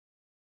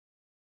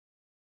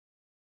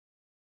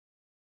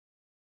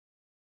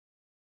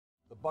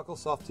buccal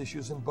soft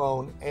tissues and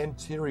bone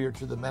anterior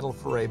to the mental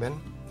foramen,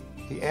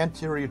 the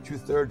anterior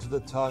 2/3 of the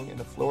tongue and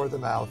the floor of the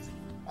mouth,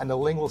 and the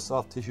lingual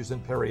soft tissues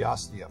and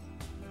periosteum.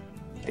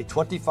 A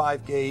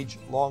 25 gauge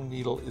long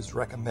needle is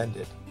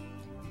recommended.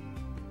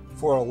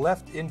 For a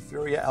left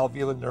inferior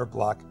alveolar nerve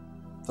block,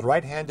 the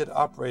right-handed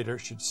operator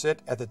should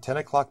sit at the 10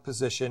 o'clock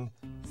position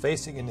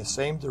facing in the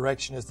same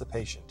direction as the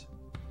patient.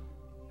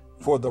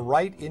 For the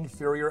right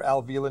inferior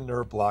alveolar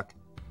nerve block,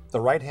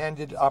 the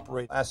right-handed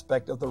operator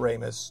aspect of the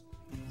ramus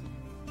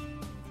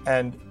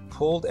and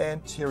pulled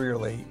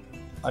anteriorly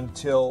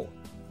until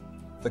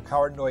the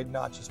carotenoid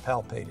notch is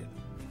palpated.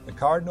 The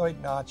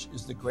carotenoid notch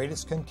is the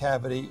greatest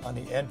concavity on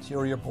the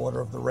anterior border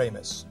of the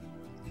ramus.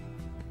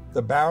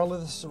 The barrel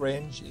of the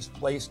syringe is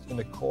placed in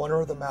the corner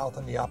of the mouth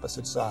on the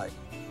opposite side.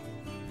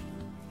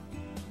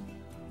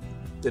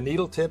 The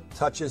needle tip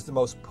touches the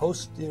most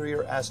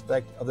posterior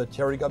aspect of the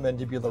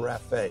pterygomandibular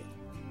raphe.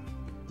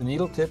 The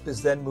needle tip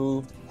is then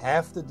moved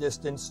half the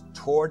distance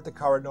toward the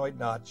carotenoid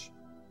notch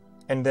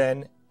and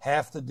then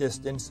half the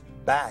distance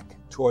back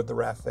toward the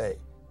raphe.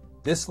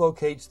 This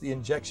locates the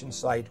injection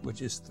site,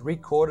 which is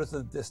 3/4 of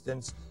the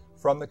distance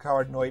from the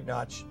carotenoid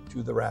notch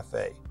to the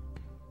raphe.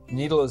 The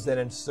needle is then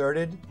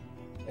inserted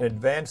and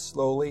advanced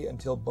slowly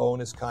until bone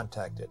is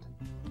contacted.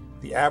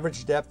 The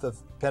average depth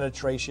of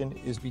penetration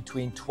is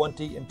between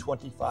 20 and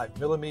 25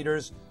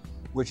 millimeters,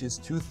 which is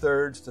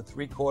 2/3 to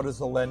 3/4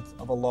 the length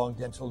of a long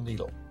dental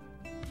needle.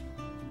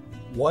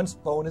 Once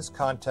bone is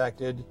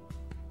contacted,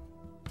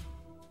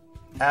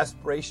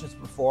 aspiration is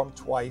performed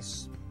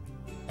twice,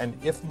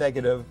 and if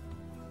negative,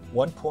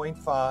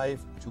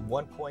 1.5 to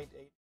 1.8